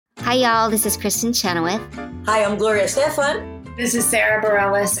Hi, y'all. This is Kristen Chenoweth. Hi, I'm Gloria Estefan. This is Sarah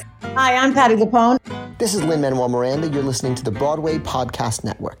Bareilles. Hi, I'm Patti LuPone. This is Lin-Manuel Miranda. You're listening to the Broadway Podcast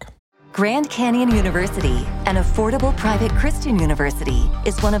Network. Grand Canyon University, an affordable private Christian university,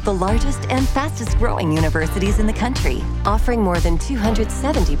 is one of the largest and fastest growing universities in the country, offering more than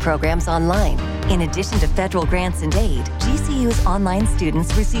 270 programs online. In addition to federal grants and aid, GCU's online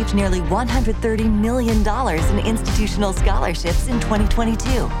students received nearly $130 million in institutional scholarships in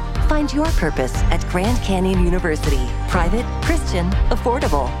 2022. Find your purpose at Grand Canyon University. Private, Christian,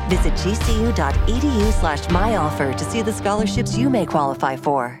 affordable. Visit gcu.edu/myoffer to see the scholarships you may qualify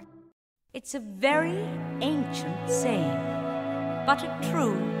for. It's a very ancient saying, but a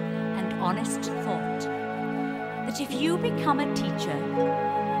true and honest thought, that if you become a teacher,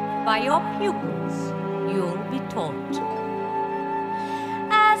 by your pupils you'll be taught.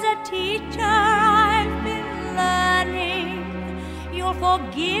 As a teacher I've been learning, you'll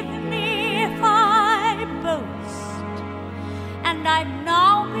forgive me if I boast, and I've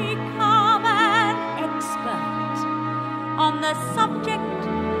now become an expert on the subject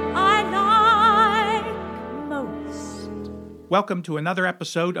I like most. Welcome to another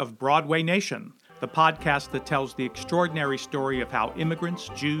episode of Broadway Nation, the podcast that tells the extraordinary story of how immigrants,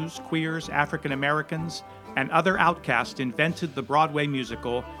 Jews, queers, African Americans, and other outcasts invented the Broadway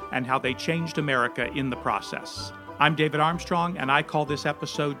musical and how they changed America in the process. I'm David Armstrong, and I call this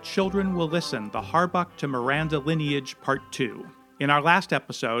episode Children Will Listen, the Harbuck to Miranda Lineage Part 2. In our last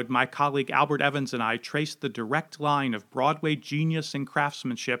episode, my colleague Albert Evans and I traced the direct line of Broadway genius and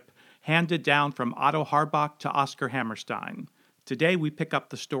craftsmanship handed down from Otto Harbach to Oscar Hammerstein. Today we pick up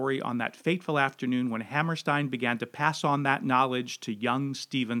the story on that fateful afternoon when Hammerstein began to pass on that knowledge to young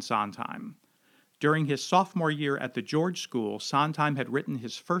Stephen Sondheim. During his sophomore year at the George School, Sondheim had written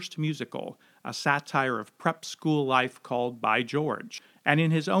his first musical, a satire of prep school life called By George. And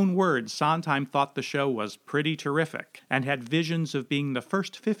in his own words, Sondheim thought the show was pretty terrific and had visions of being the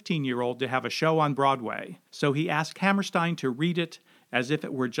first 15-year-old to have a show on Broadway. So he asked Hammerstein to read it as if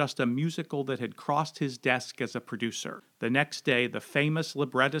it were just a musical that had crossed his desk as a producer. The next day, the famous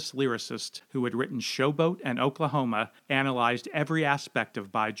librettist-lyricist who had written Showboat and Oklahoma analyzed every aspect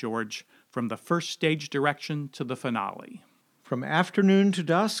of By George, from the first stage direction to the finale. From afternoon to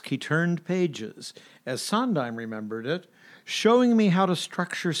dusk, he turned pages, as Sondheim remembered it, showing me how to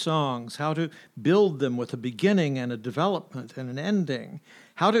structure songs, how to build them with a beginning and a development and an ending,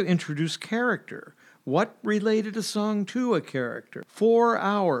 how to introduce character, what related a song to a character. 4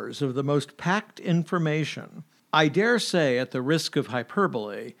 hours of the most packed information. I dare say, at the risk of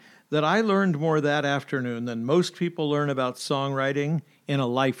hyperbole, that I learned more that afternoon than most people learn about songwriting in a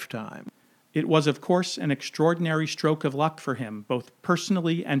lifetime. It was, of course, an extraordinary stroke of luck for him, both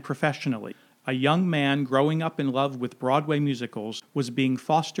personally and professionally. A young man growing up in love with Broadway musicals was being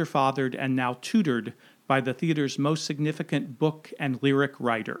foster-fathered and now tutored by the theater's most significant book and lyric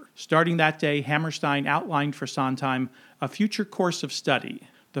writer. Starting that day, Hammerstein outlined for Sondheim a future course of study.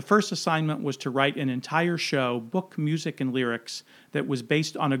 The first assignment was to write an entire show, book, music, and lyrics, that was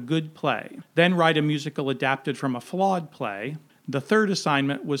based on a good play. Then write a musical adapted from a flawed play. The third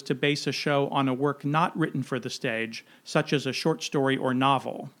assignment was to base a show on a work not written for the stage, such as a short story or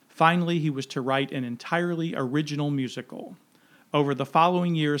novel. Finally, he was to write an entirely original musical. Over the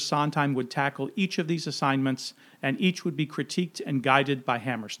following years, Sondheim would tackle each of these assignments, and each would be critiqued and guided by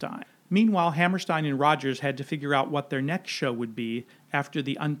Hammerstein. Meanwhile, Hammerstein and Rodgers had to figure out what their next show would be after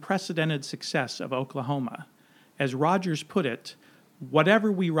the unprecedented success of Oklahoma. As Rodgers put it, whatever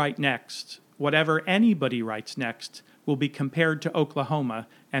we write next, whatever anybody writes next, will be compared to Oklahoma,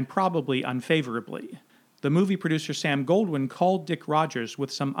 and probably unfavorably. The movie producer Sam Goldwyn called Dick Rodgers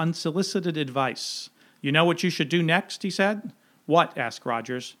with some unsolicited advice. "You know what you should do next?" he said. "What?" asked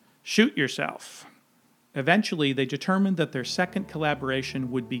Rodgers. "Shoot yourself." Eventually, they determined that their second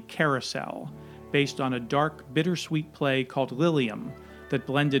collaboration would be Carousel, based on a dark, bittersweet play called Lilium that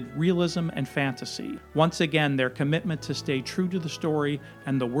blended realism and fantasy. Once again, their commitment to stay true to the story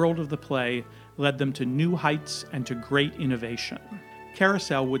and the world of the play led them to new heights and to great innovation.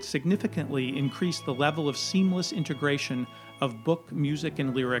 Carousel would significantly increase the level of seamless integration of book, music,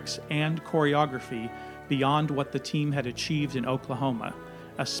 and lyrics and choreography beyond what the team had achieved in Oklahoma,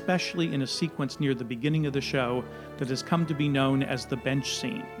 especially in a sequence near the beginning of the show that has come to be known as the bench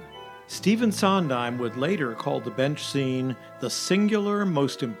scene. Stephen Sondheim would later call the bench scene the singular,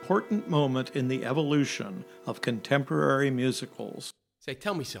 most important moment in the evolution of contemporary musicals. Say,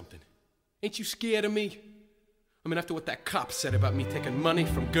 tell me something. Ain't you scared of me? I mean, after what that cop said about me taking money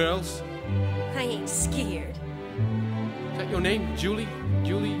from girls? I ain't scared. Is that your name? Julie?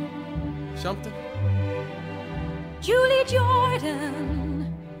 Julie something? Julie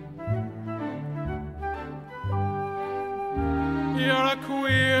Jordan. a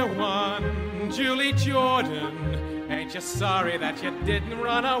queer one, Julie Jordan. Ain't you sorry that you didn't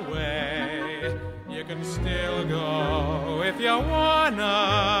run away? You can still go if you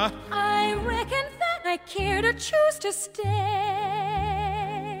wanna. I reckon that I care to choose to stay.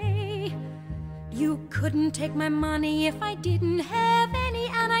 You couldn't take my money if I didn't have any,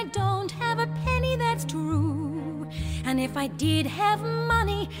 and I don't have a penny, that's true. And if I did have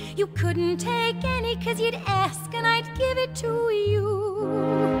money, you couldn't take any, 'cause you'd ask and I'd give it to you.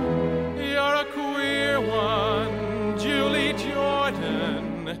 You're a queer one, Julie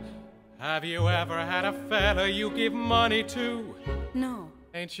Jordan. Have you ever had a fella you give money to? No.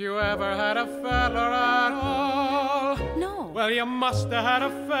 Ain't you ever had a fella at all? No. Well, you must have had a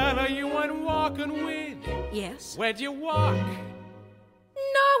fella you went walking with. Yes. Where'd you walk?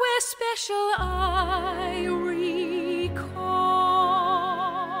 Nowhere special I recall.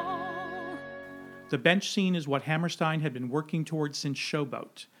 The bench scene is what Hammerstein had been working towards since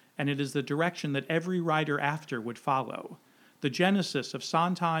Showboat, and it is the direction that every writer after would follow. The genesis of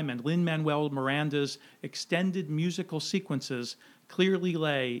Sondheim and Lin-Manuel Miranda's extended musical sequences clearly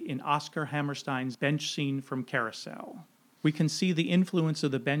lay in Oscar Hammerstein's bench scene from Carousel. We can see the influence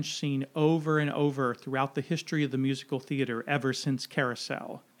of the bench scene over and over throughout the history of the musical theater ever since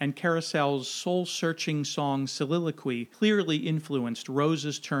Carousel, and Carousel's soul-searching song Soliloquy clearly influenced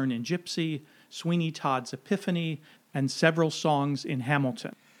Rose's Turn in Gypsy, Sweeney Todd's Epiphany, and several songs in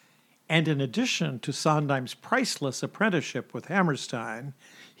Hamilton. And in addition to Sondheim's priceless apprenticeship with Hammerstein,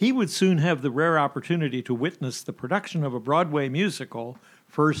 he would soon have the rare opportunity to witness the production of a Broadway musical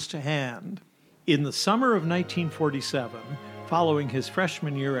firsthand. In the summer of 1947, following his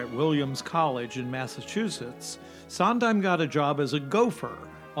freshman year at Williams College in Massachusetts, Sondheim got a job as a gopher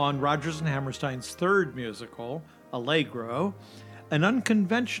on Rodgers and Hammerstein's third musical, Allegro, an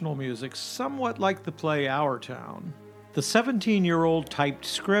unconventional music somewhat like the play Our Town. The 17-year-old typed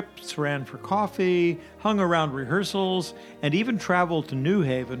scripts, ran for coffee, hung around rehearsals, and even traveled to New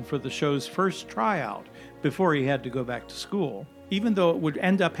Haven for the show's first tryout before he had to go back to school. Even though it would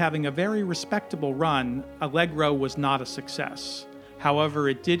end up having a very respectable run, Allegro was not a success. However,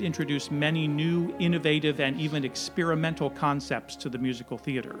 it did introduce many new, innovative, and even experimental concepts to the musical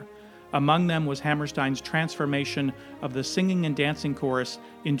theater. Among them was Hammerstein's transformation of the singing and dancing chorus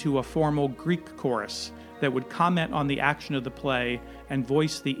into a formal Greek chorus that would comment on the action of the play and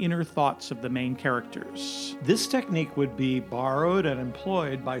voice the inner thoughts of the main characters. This technique would be borrowed and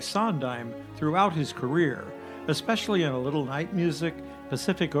employed by Sondheim throughout his career, especially in A Little Night Music,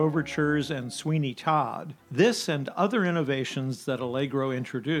 Pacific Overtures, and Sweeney Todd. This and other innovations that Allegro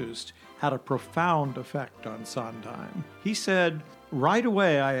introduced had a profound effect on Sondheim. He said, "Right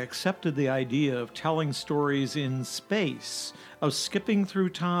away I accepted the idea of telling stories in space, of skipping through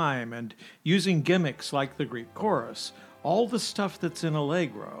time and using gimmicks like the Greek chorus, all the stuff that's in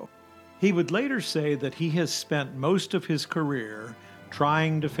Allegro." He would later say that he has spent most of his career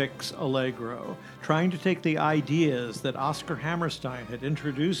trying to fix Allegro, trying to take the ideas that Oscar Hammerstein had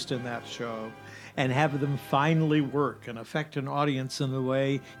introduced in that show and have them finally work and affect an audience in the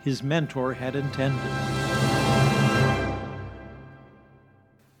way his mentor had intended.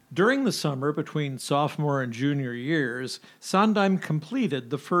 During the summer between sophomore and junior years, Sondheim completed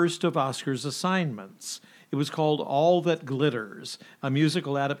the first of Oscar's assignments. It was called All That Glitters, a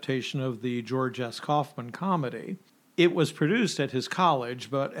musical adaptation of the George S. Kaufman comedy. It was produced at his college,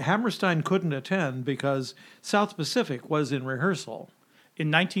 but Hammerstein couldn't attend because South Pacific was in rehearsal.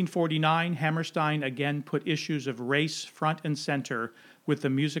 In 1949, Hammerstein again put issues of race front and center with the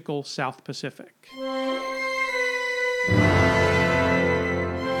musical South Pacific.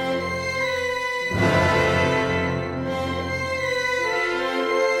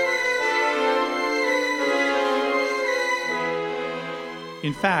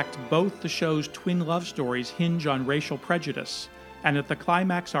 In fact, both the show's twin love stories hinge on racial prejudice, and at the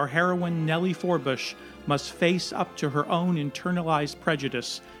climax our heroine, Nellie Forbush, must face up to her own internalized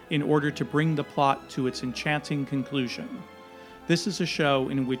prejudice in order to bring the plot to its enchanting conclusion. This is a show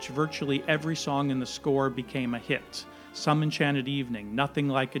in which virtually every song in the score became a hit. Some Enchanted Evening, Nothing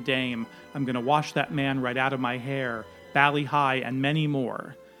Like a Dame, I'm Gonna Wash That Man Right Out of My Hair, Bally High, and many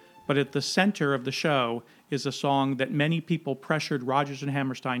more. But at the center of the show is a song that many people pressured Rodgers and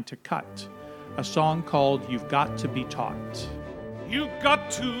Hammerstein to cut, a song called You've Got to Be Taught. You've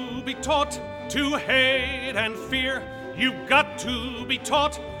got to be taught to hate and fear. You've got to be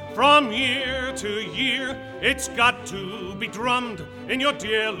taught from year to year. It's got to be drummed in your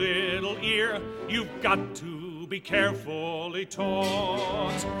dear little ear. You've got to be carefully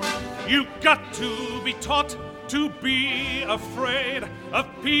taught. You've got to be taught to be afraid of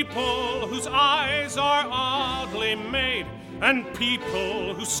people whose eyes are oddly made. and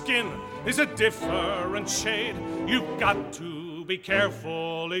people whose skin is a different shade. You've got to be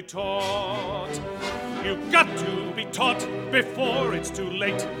carefully taught. You've got to be taught before it's too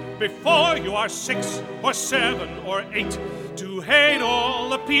late, before you are 6 or 7 or 8, to hate all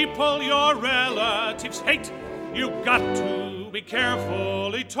the people your relatives hate. You've got to be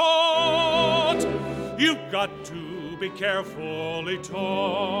carefully taught. You've got to be carefully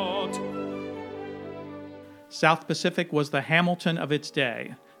taught. South Pacific was the Hamilton of its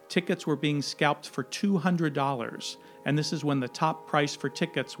day. Tickets were being scalped for $200, and this is when the top price for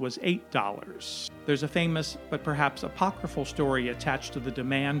tickets was $8. There's a famous but perhaps apocryphal story attached to the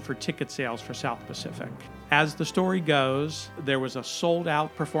demand for ticket sales for South Pacific. As the story goes, there was a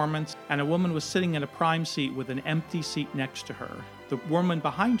sold-out performance, and a woman was sitting in a prime seat with an empty seat next to her. The woman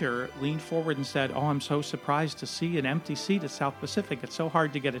behind her leaned forward and said, "Oh, I'm so surprised to see an empty seat at South Pacific. It's so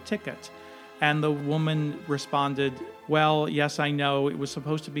hard to get a ticket." And the woman responded, "Well, yes, I know. It was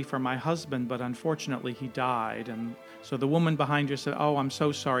supposed to be for my husband, but unfortunately he died." And so the woman behind her said, "Oh, I'm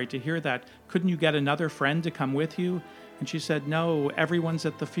so sorry to hear that. Couldn't you get another friend to come with you?" And she said, "No, everyone's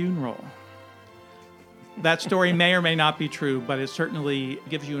at the funeral." That story may or may not be true, but it certainly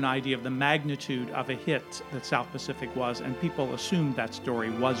gives you an idea of the magnitude of a hit that South Pacific was, and people assumed that story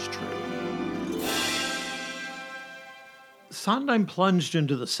was true. Sondheim plunged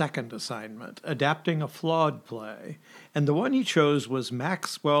into the second assignment, adapting a flawed play, and the one he chose was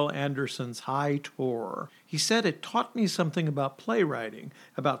Maxwell Anderson's High Tor. He said, "It taught me something about playwriting,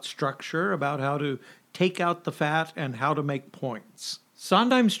 about structure, about how to take out the fat and how to make points."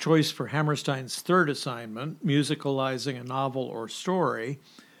 Sondheim's choice for Hammerstein's third assignment, musicalizing a novel or story,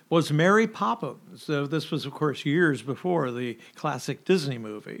 was Mary Poppins. This was, of course, years before the classic Disney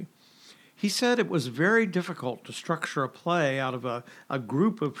movie. He said it was very difficult to structure a play out of a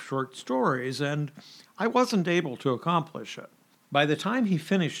group of short stories, and I wasn't able to accomplish it. By the time he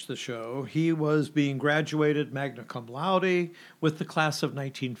finished the show, he was being graduated magna cum laude with the class of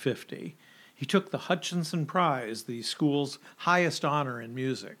 1950. He took the Hutchinson Prize, the school's highest honor in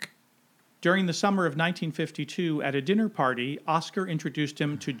music. During the summer of 1952, at a dinner party, Oscar introduced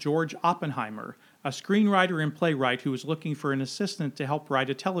him to George Oppenheimer, a screenwriter and playwright who was looking for an assistant to help write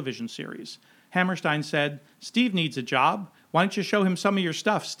a television series. Hammerstein said, "Steve needs a job. Why don't you show him some of your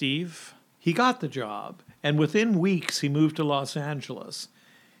stuff, Steve?" He got the job, and within weeks he moved to Los Angeles.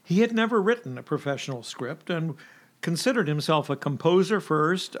 He had never written a professional script and considered himself a composer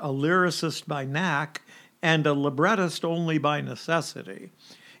first, a lyricist by knack, and a librettist only by necessity.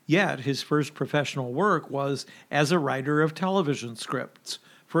 Yet his first professional work was as a writer of television scripts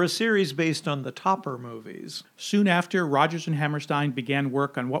for a series based on the Topper movies. Soon after, Rodgers and Hammerstein began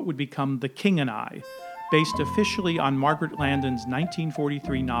work on what would become The King and I, based officially on Margaret Landon's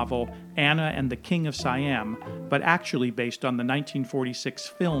 1943 novel Anna and the King of Siam, but actually based on the 1946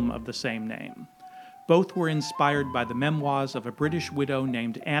 film of the same name. Both were inspired by the memoirs of a British widow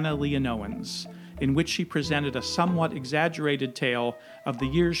named Anna Leonowens, in which she presented a somewhat exaggerated tale of the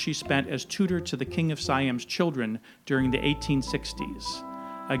years she spent as tutor to the King of Siam's children during the 1860s.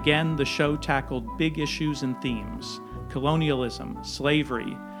 Again, the show tackled big issues and themes: colonialism,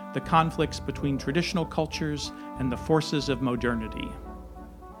 slavery, the conflicts between traditional cultures, and the forces of modernity.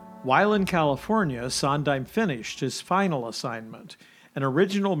 While in California, Sondheim finished his final assignment, an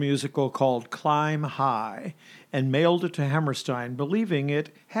original musical called Climb High, and mailed it to Hammerstein, believing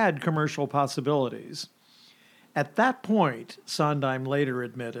it had commercial possibilities. At that point, Sondheim later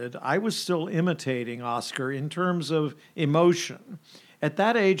admitted, I was still imitating Oscar in terms of emotion. At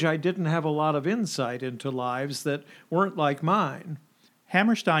that age, I didn't have a lot of insight into lives that weren't like mine.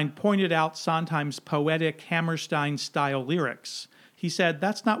 Hammerstein pointed out Sondheim's poetic Hammerstein-style lyrics. He said,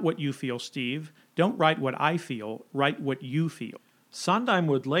 "That's not what you feel, Steve. Don't write what I feel, write what you feel." Sondheim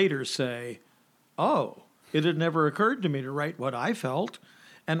would later say, "Oh, it had never occurred to me to write what I felt,"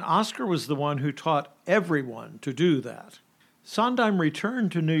 and Oscar was the one who taught everyone to do that. Sondheim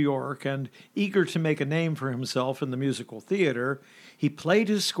returned to New York, and eager to make a name for himself in the musical theater, he played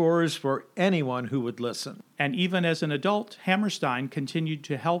his scores for anyone who would listen. And even as an adult, Hammerstein continued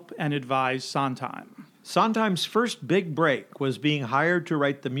to help and advise Sondheim. Sondheim's first big break was being hired to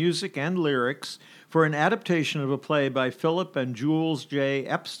write the music and lyrics for an adaptation of a play by Philip and Jules J.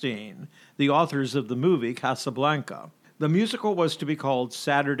 Epstein, the authors of the movie Casablanca. The musical was to be called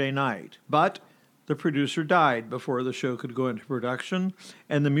Saturday Night, but the producer died before the show could go into production,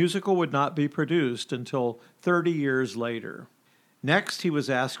 and the musical would not be produced until 30 years later. Next, he was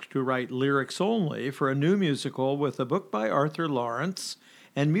asked to write lyrics only for a new musical with a book by Arthur Lawrence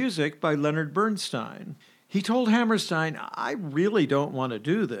and music by Leonard Bernstein. He told Hammerstein, "I really don't want to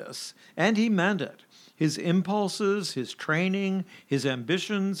do this," and he meant it. His impulses, his training, his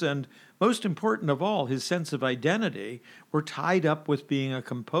ambitions, and most important of all, his sense of identity were tied up with being a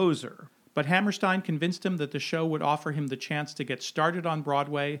composer. But Hammerstein convinced him that the show would offer him the chance to get started on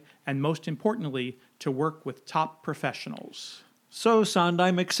Broadway and, most importantly, to work with top professionals. So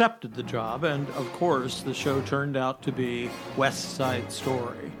Sondheim accepted the job, and of course, the show turned out to be West Side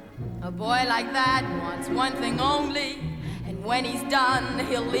Story. A boy like that wants one thing only, and when he's done,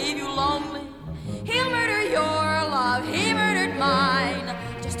 he'll leave you lonely. He'll murder your love, he murdered mine.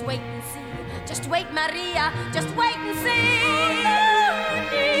 Just wait and see, just wait, Maria, just wait and see. I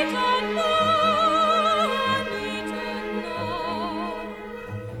need to know.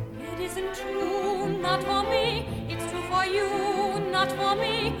 It isn't true, not for me, it's true for you, not for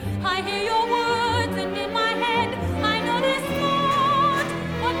me. I hear your words and in my head I know this thought,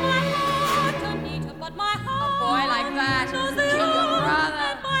 but my heart, Anita, but my heart. A boy like that, kill your brother.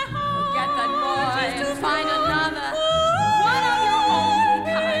 Forget that boy and find another. One of your own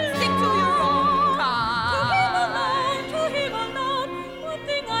kind, stick to your own kind. To him alone, one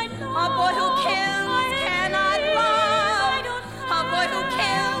thing I know. A boy who kills cannot love. A boy who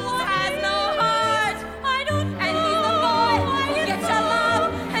kills has no heart. And he's the boy who gets your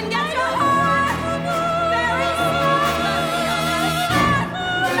love and gets your heart. Very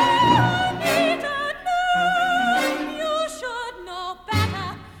Anita, you should know better.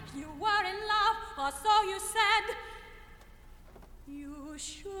 You were in love, or so you said. You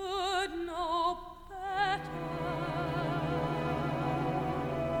should know better.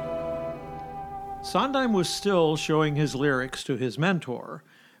 Sondheim was still showing his lyrics to his mentor,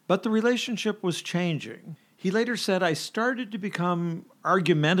 but the relationship was changing. He later said, "I started to become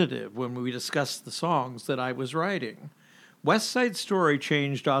argumentative when we discussed the songs that I was writing. West Side Story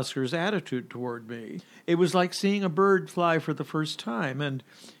changed Oscar's attitude toward me. It was like seeing a bird fly for the first time, and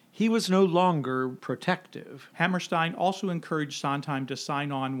he was no longer protective." Hammerstein also encouraged Sondheim to sign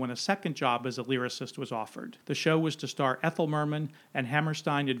on when a second job as a lyricist was offered. The show was to star Ethel Merman, and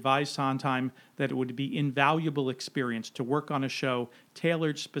Hammerstein advised Sondheim that it would be an invaluable experience to work on a show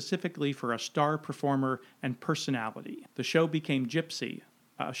tailored specifically for a star performer and personality. The show became Gypsy,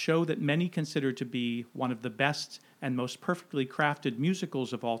 a show that many consider to be one of the best and most perfectly crafted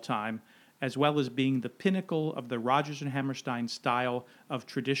musicals of all time, as well as being the pinnacle of the Rodgers and Hammerstein style of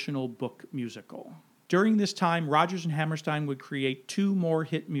traditional book musical. During this time, Rodgers and Hammerstein would create two more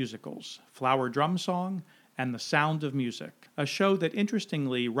hit musicals, Flower Drum Song and The Sound of Music, a show that,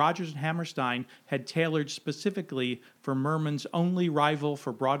 interestingly, Rodgers and Hammerstein had tailored specifically for Merman's only rival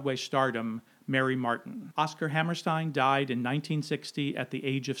for Broadway stardom, Mary Martin. Oscar Hammerstein died in 1960 at the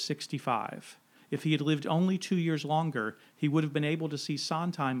age of 65. If he had lived only 2 years longer, he would have been able to see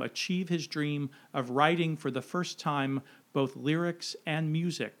Sondheim achieve his dream of writing for the first time both lyrics and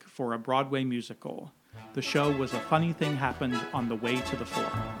music for a Broadway musical. The show was A Funny Thing Happened on the Way to the Floor.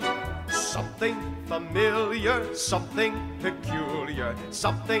 Something familiar, something peculiar,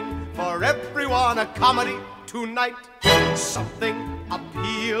 something for everyone, a comedy tonight. Something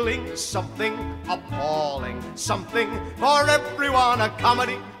appealing, something appalling, something for everyone, a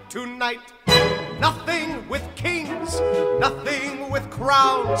comedy tonight. Nothing with kings, nothing with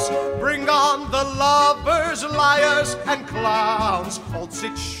crowns. Bring on the lovers, liars, and clowns. Old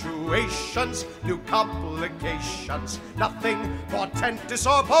situations, new complications. Nothing portentous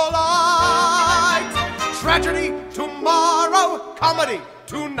or polite. Tragedy tomorrow, comedy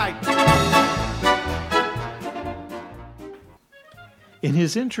tonight. In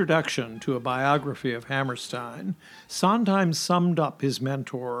his introduction to a biography of Hammerstein, Sondheim summed up his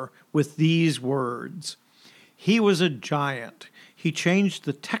mentor with these words: "He was a giant. He changed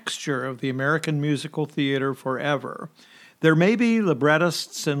the texture of the American musical theater forever. There may be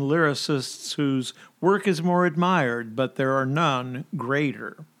librettists and lyricists whose work is more admired, but there are none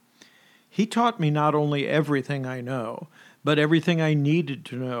greater. He taught me not only everything I know, but everything I needed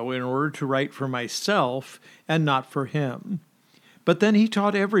to know in order to write for myself and not for him. But then he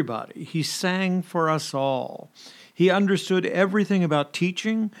taught everybody. He sang for us all. He understood everything about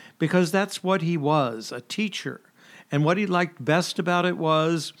teaching because that's what he was, a teacher. And what he liked best about it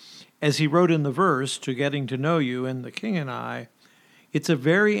was, as he wrote in the verse to Getting to Know You in The King and I, it's a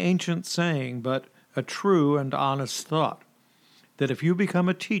very ancient saying, but a true and honest thought, that if you become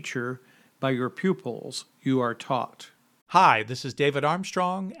a teacher, by your pupils you are taught." Hi, this is David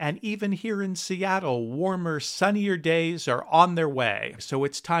Armstrong, and even here in Seattle, warmer, sunnier days are on their way. So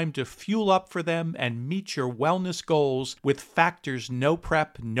it's time to fuel up for them and meet your wellness goals with Factor's no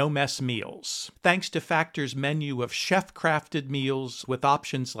prep, no mess meals. Thanks to Factor's menu of chef-crafted meals with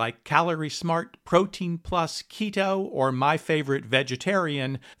options like Calorie Smart, Protein Plus, Keto, or my favorite,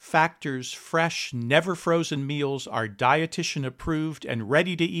 vegetarian, Factor's fresh, never frozen meals are dietitian approved and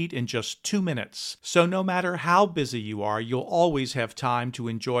ready to eat in just 2 minutes. So no matter how busy you are, you'll always have time to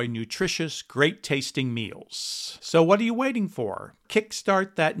enjoy nutritious, great-tasting meals. So what are you waiting for?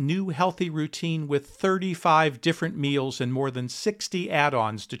 Kickstart that new healthy routine with 35 different meals and more than 60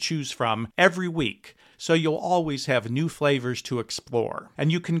 add-ons to choose from every week, so you'll always have new flavors to explore.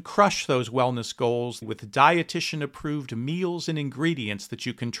 And you can crush those wellness goals with dietitian-approved meals and ingredients that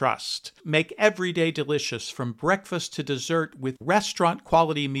you can trust. Make every day delicious from breakfast to dessert with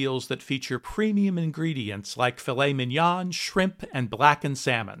restaurant-quality meals that feature premium ingredients like filet mignon, shrimp, and blackened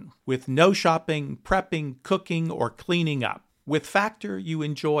salmon, with no shopping, prepping, cooking, or cleaning up. With Factor, you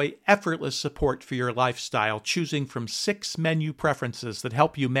enjoy effortless support for your lifestyle, choosing from 6 menu preferences that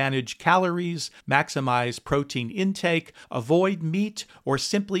help you manage calories, maximize protein intake, avoid meat, or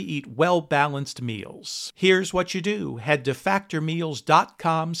simply eat well-balanced meals. Here's what you do. Head to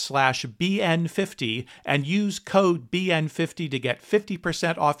factormeals.com/BN50 and use code BN50 to get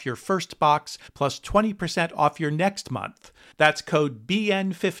 50% off your first box plus 20% off your next month. That's code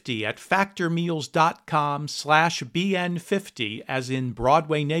BN50 at factormeals.com/BN50, as in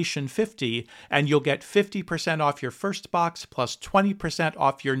Broadway Nation 50, and you'll get 50% off your first box plus 20%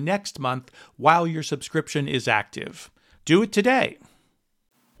 off your next month while your subscription is active. Do it today.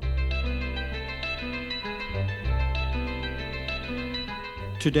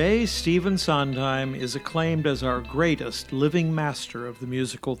 Today, Stephen Sondheim is acclaimed as our greatest living master of the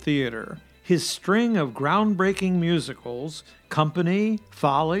musical theater. His string of groundbreaking musicals, Company,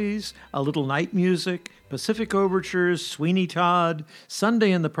 Follies, A Little Night Music, Pacific Overtures, Sweeney Todd,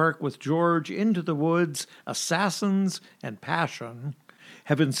 Sunday in the Park with George, Into the Woods, Assassins, and Passion,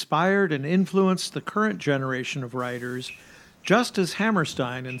 have inspired and influenced the current generation of writers, just as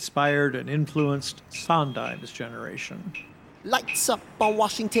Hammerstein inspired and influenced Sondheim's generation. Lights up on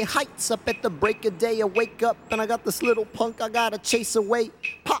Washington Heights, up at the break of day. I wake up and I got this little punk I gotta chase away.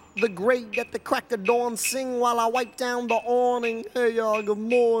 Pop the grade at the crack of dawn, sing while I wipe down the awning. Hey y'all, good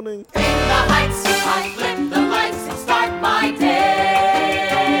morning. In the heights, I flip the lights and start my day.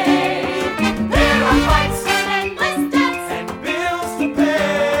 There are fights and endless debts and bills to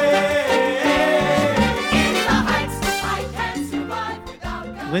pay. In the heights, I can survive without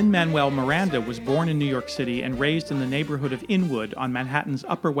God. Lin-Manuel Miranda was born in New York City and raised in the neighborhood of Inwood on Manhattan's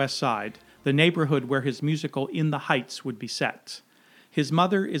Upper West Side, the neighborhood where his musical In the Heights would be set. His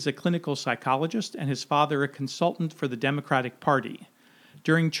mother is a clinical psychologist and his father a consultant for the Democratic Party.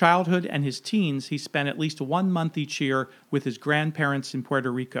 During childhood and his teens, he spent at least 1 month each year with his grandparents in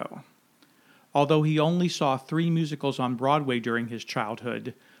Puerto Rico. Although he only saw 3 musicals on Broadway during his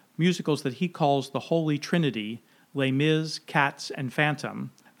childhood, musicals that he calls the Holy Trinity, Les Mis, Cats, and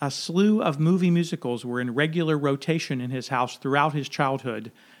Phantom, a slew of movie musicals were in regular rotation in his house throughout his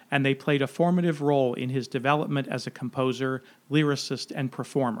childhood, and they played a formative role in his development as a composer, lyricist, and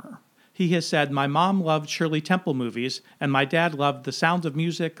performer. He has said, "My mom loved Shirley Temple movies, and my dad loved The Sound of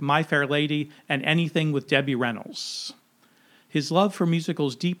Music, My Fair Lady, and anything with Debbie Reynolds." His love for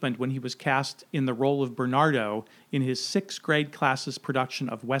musicals deepened when he was cast in the role of Bernardo in his 6th grade class's production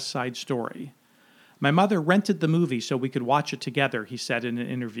of West Side Story. "My mother rented the movie so we could watch it together," he said in an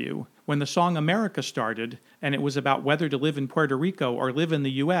interview. "When the song America started, and it was about whether to live in Puerto Rico or live in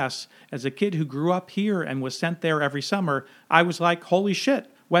the U.S., as a kid who grew up here and was sent there every summer, I was like, holy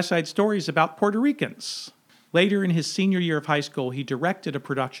shit, West Side Story is about Puerto Ricans." Later in his senior year of high school, he directed a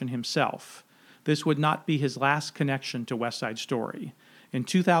production himself. This would not be his last connection to West Side Story. In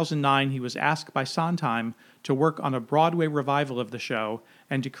 2009, he was asked by Sondheim to work on a Broadway revival of the show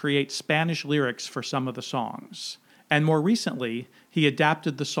and to create Spanish lyrics for some of the songs. And more recently, he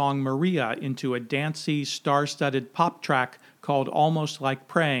adapted the song Maria into a dancey, star-studded pop track called Almost Like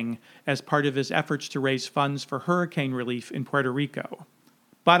Praying as part of his efforts to raise funds for hurricane relief in Puerto Rico.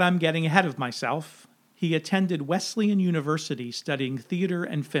 But I'm getting ahead of myself. He attended Wesleyan University studying theater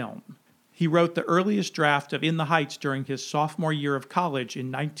and film. He wrote the earliest draft of In the Heights during his sophomore year of college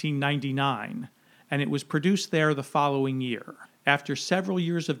in 1999, and it was produced there the following year. After several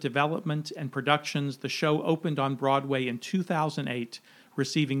years of development and productions, the show opened on Broadway in 2008,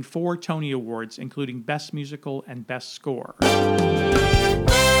 receiving 4 Tony Awards, including Best Musical and Best Score. Me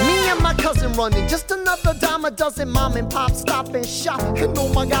and my cousin running, just another dime a dozen, mom and pop stop and shop. And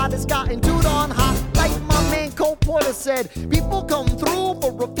oh my God, it's gotten too darn hot. like my man Cole Porter said, people come through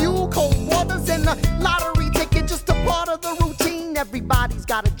for a few cold waters and a lottery ticket, just a part of the routine. Everybody's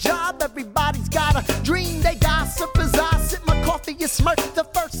got a job, everybody's got a dream. They gossip as I sip my coffee, you smirk. The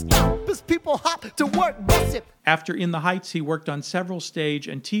first stop is people hop to work, bust it. After In the Heights, he worked on several stage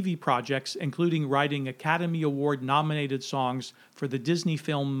and TV projects, including writing Academy Award-nominated songs for the Disney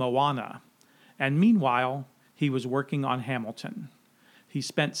film Moana. And meanwhile, he was working on Hamilton. He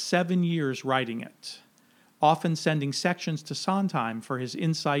spent 7 years writing it, often sending sections to Sondheim for his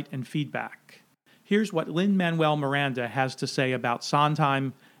insight and feedback. Here's what Lin-Manuel Miranda has to say about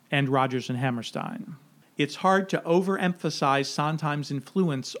Sondheim and Rodgers and Hammerstein. It's hard to overemphasize Sondheim's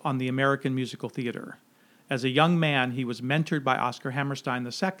influence on the American musical theater. As a young man, he was mentored by Oscar Hammerstein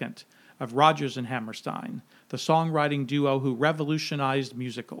II of Rodgers and Hammerstein, the songwriting duo who revolutionized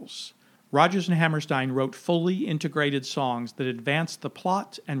musicals. Rodgers and Hammerstein wrote fully integrated songs that advanced the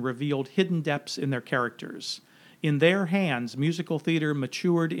plot and revealed hidden depths in their characters. In their hands, musical theater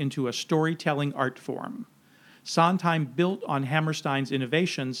matured into a storytelling art form. Sondheim built on Hammerstein's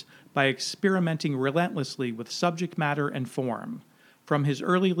innovations by experimenting relentlessly with subject matter and form. From his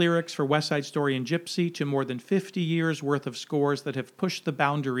early lyrics for West Side Story and Gypsy to more than 50 years' worth of scores that have pushed the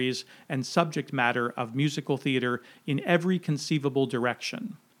boundaries and subject matter of musical theater in every conceivable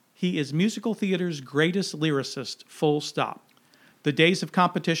direction. He is musical theater's greatest lyricist, full stop. The days of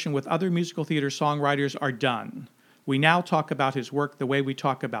competition with other musical theater songwriters are done. We now talk about his work the way we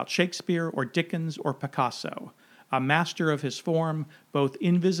talk about Shakespeare or Dickens or Picasso, a master of his form, both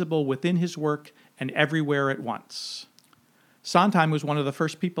invisible within his work and everywhere at once. Sondheim was one of the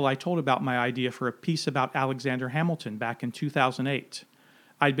first people I told about my idea for a piece about Alexander Hamilton back in 2008.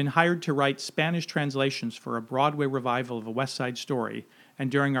 I'd been hired to write Spanish translations for a Broadway revival of A West Side Story, and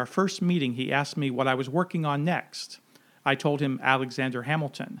during our first meeting he asked me what I was working on next. I told him Alexander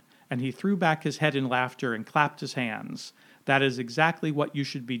Hamilton, and he threw back his head in laughter and clapped his hands. That is exactly what you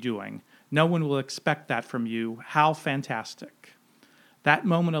should be doing. No one will expect that from you. How fantastic. That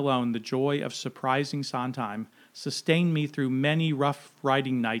moment alone, the joy of surprising Sondheim, sustained me through many rough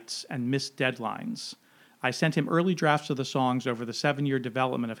writing nights and missed deadlines. I sent him early drafts of the songs over the 7-year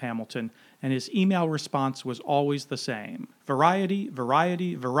development of Hamilton, and his email response was always the same. Variety,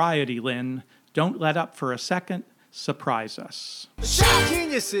 variety, variety, Lynn. Don't let up for a second. Surprise us.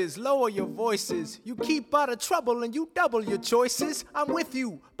 Geniuses, lower your voices. You keep out of trouble and you double your choices. I'm with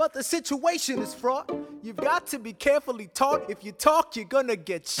you, but the situation is fraught. You've got to be carefully taught. If you talk, you're gonna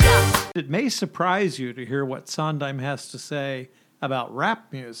get shot. It may surprise you to hear what Sondheim has to say about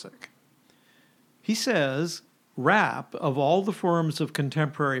rap music. He says, rap, of all the forms of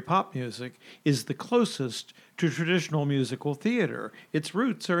contemporary pop music, is the closest to traditional musical theater. Its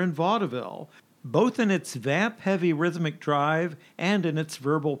roots are in vaudeville, both in its vamp-heavy rhythmic drive and in its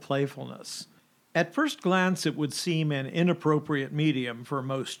verbal playfulness. At first glance, it would seem an inappropriate medium for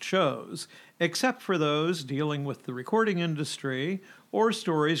most shows, except for those dealing with the recording industry or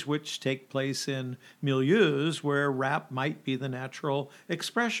stories which take place in milieus where rap might be the natural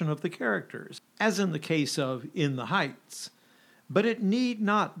expression of the characters, as in the case of In the Heights. But it need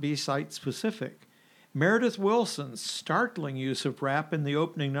not be site-specific. Meredith Willson's startling use of rap in the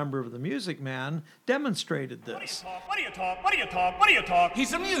opening number of The Music Man demonstrated this. What do you talk?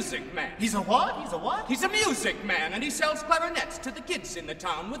 He's a music man. He's a what? He's a what? He's a music man, and he sells clarinets to the kids in the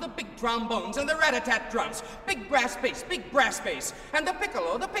town with the big trombones and the rat-a-tat drums, big brass bass, and the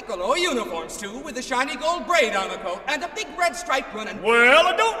piccolo uniforms too, with the shiny gold braid on the coat, and a big red stripe running. Well,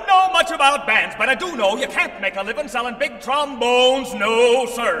 I don't know much about bands, but I do know you can't make a living selling big trombones, no,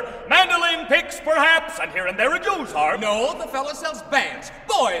 sir. Mandolin picks, perhaps, and here and there a Jew's harp. No, the fella sells bands,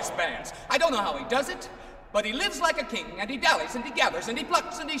 boys' bands. I don't know how he does it, but he lives like a king, and he dallies, and he gathers, and he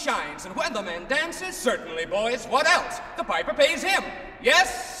plucks, and he shines, and when the man dances, certainly, boys, what else? The piper pays him.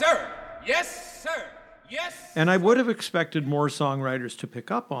 Yes, sir. Yes, sir. Yes. And I would have expected more songwriters to pick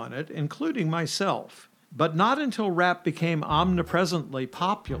up on it, including myself. But not until rap became omnipresently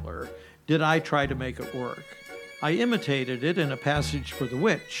popular did I try to make it work. I imitated it in a passage for the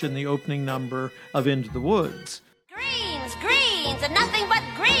witch in the opening number of Into the Woods. Greens, and nothing but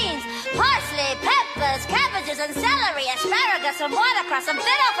greens. Parsley, peppers, cabbages, and celery, asparagus, and watercress, and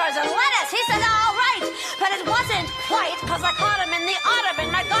bitterfers, and lettuce. He said, all right, but it wasn't quite, because I caught him in the autumn in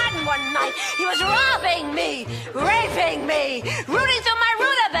my garden one night. He was robbing me, raping me, rooting through my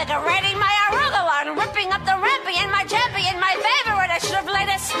rutabaga, raiding my arugula, and ripping up the rampion, my champion, my favorite. I should have laid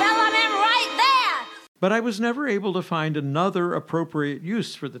a spell on him right there. But I was never able to find another appropriate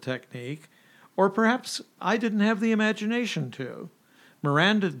use for the technique, or perhaps I didn't have the imagination to.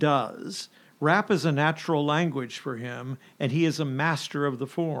 Miranda does. Rap is a natural language for him, and he is a master of the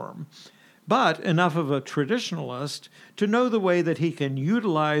form. but enough of a traditionalist to know the way that he can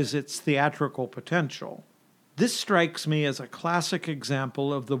utilize its theatrical potential. This strikes me as a classic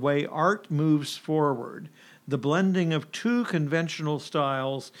example of the way art moves forward, the blending of two conventional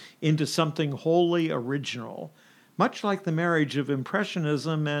styles into something wholly original, much like the marriage of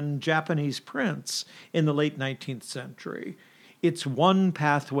Impressionism and Japanese prints in the late 19th century. It's one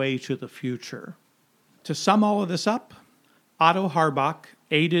pathway to the future. To sum all of this up, Otto Harbach,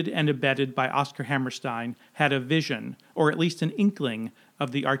 aided and abetted by Oscar Hammerstein, had a vision, or at least an inkling,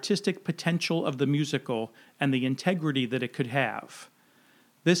 of the artistic potential of the musical and the integrity that it could have.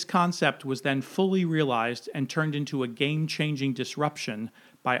 This concept was then fully realized and turned into a game-changing disruption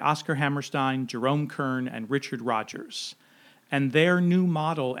by Oscar Hammerstein, Jerome Kern, and Richard Rodgers. And their new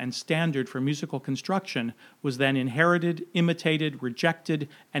model and standard for musical construction was then inherited, imitated, rejected,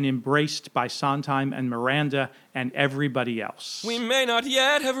 and embraced by Sondheim and Miranda and everybody else. We may not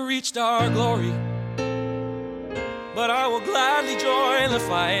yet have reached our glory, but I will gladly join the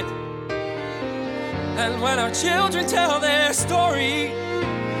fight. And when our children tell their story,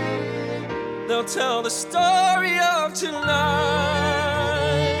 they'll tell the story of tonight.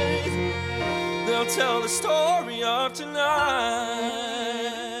 They'll tell the story of tonight.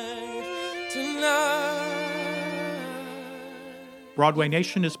 Broadway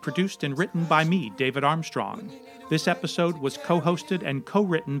Nation is produced and written by me, David Armstrong. This episode was co-hosted and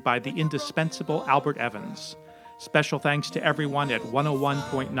co-written by the indispensable Albert Evans. Special thanks to everyone at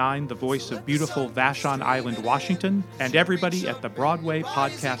 101.9, the voice of beautiful Vashon Island, Washington, and everybody at the Broadway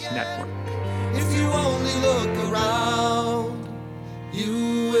Podcast Network. If you only look around,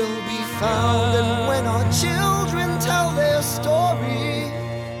 you will be found. And when our children tell their story,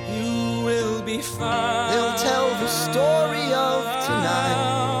 you will be found. They'll tell the story of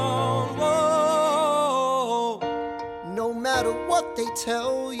tonight. No matter what they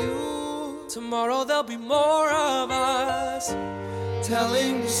tell you, tomorrow there'll be more of us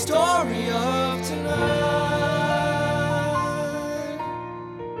telling the story of tonight.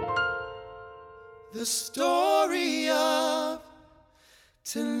 The story of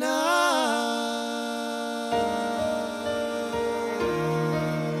tonight.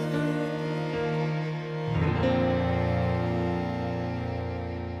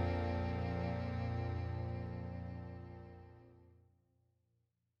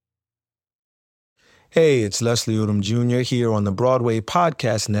 Hey, it's Leslie Odom Jr. here on the Broadway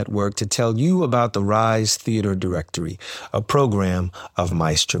Podcast Network to tell you about the Rise Theater Directory, a program of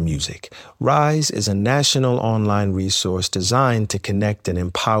Maestro Music. Rise is a national online resource designed to connect and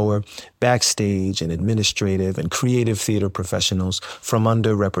empower backstage and administrative and creative theater professionals from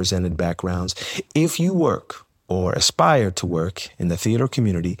underrepresented backgrounds. If you work or aspire to work in the theater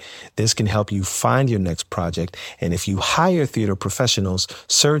community, this can help you find your next project. And if you hire theater professionals,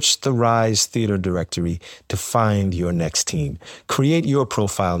 search the Rise Theater Directory to find your next team. Create your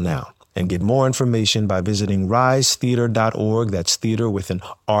profile now and get more information by visiting risetheater.org. That's theater with an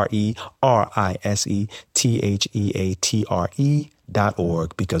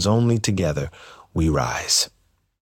RERISETHEATRE.org, because only together we rise.